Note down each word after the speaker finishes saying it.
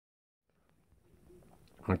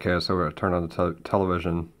Okay, so I turned on the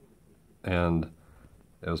television and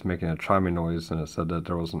it was making a chiming noise, and it said that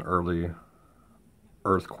there was an early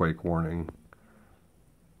earthquake warning,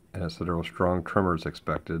 and it said there was strong tremors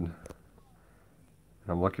expected. And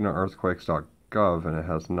I'm looking at earthquakes.gov and it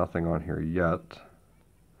has nothing on here yet.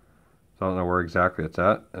 So I don't know where exactly it's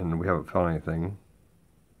at, and we haven't found anything.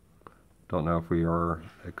 Don't know if we are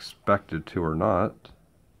expected to or not.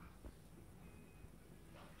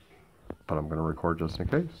 But I'm going to record just in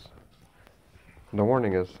case. The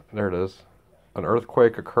warning is, there it is. An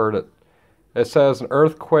earthquake occurred at, it says an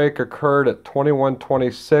earthquake occurred at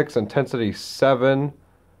 21:26, intensity 7.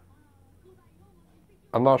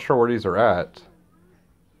 I'm not sure where these are at.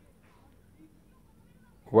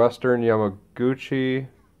 Western Yamaguchi,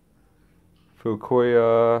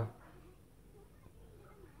 Fukuoka,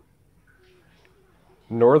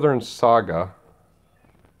 Northern Saga.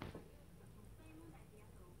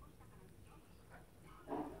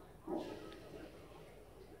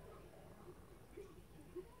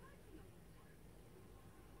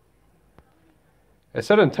 It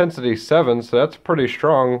said intensity 7, so that's pretty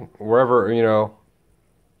strong wherever, you know,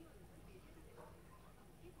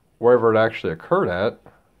 wherever it actually occurred at.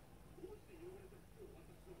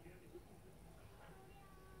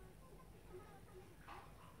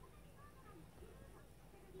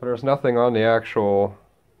 But there's nothing on the actual...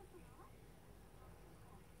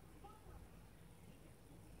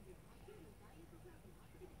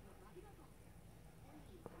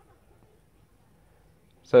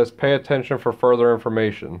 It says pay attention for further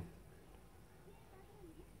information.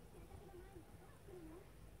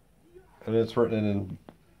 And it's written in...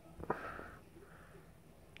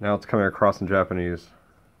 Now it's coming across in Japanese.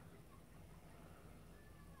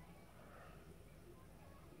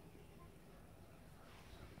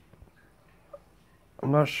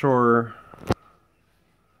 I'm not sure...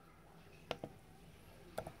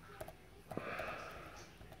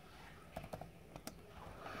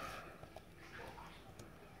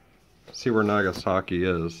 See where Nagasaki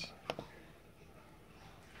is.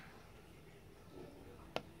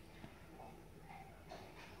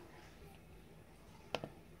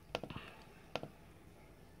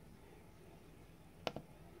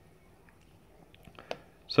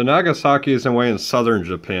 So Nagasaki is in southern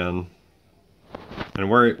Japan, and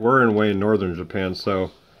we're in northern Japan.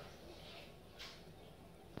 So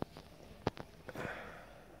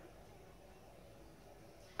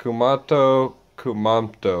Kumamoto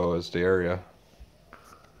is the area.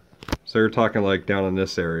 So you're talking like down in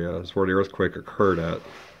this area is where the earthquake occurred at.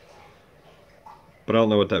 But I don't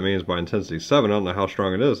know what that means by intensity 7. I don't know how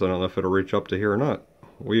strong it is. I don't know if it'll reach up to here or not.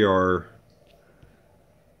 We are...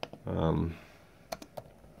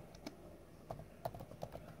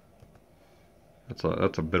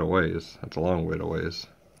 That's a bit of ways. That's a long way to ways.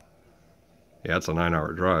 Yeah, it's a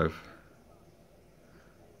 9-hour drive.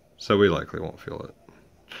 So we likely won't feel it.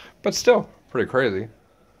 But still, pretty crazy.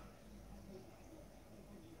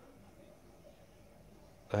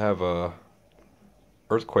 To have a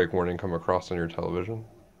earthquake warning come across on your television.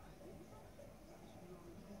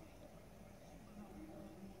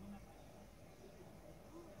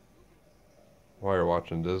 While you're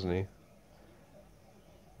watching Disney.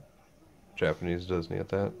 Japanese Disney at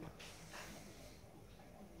that.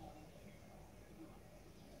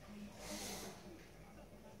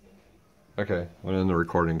 Okay, I'm going to end the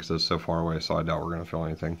recording because it's so far away, so I doubt we're going to feel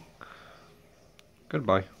anything.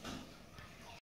 Goodbye.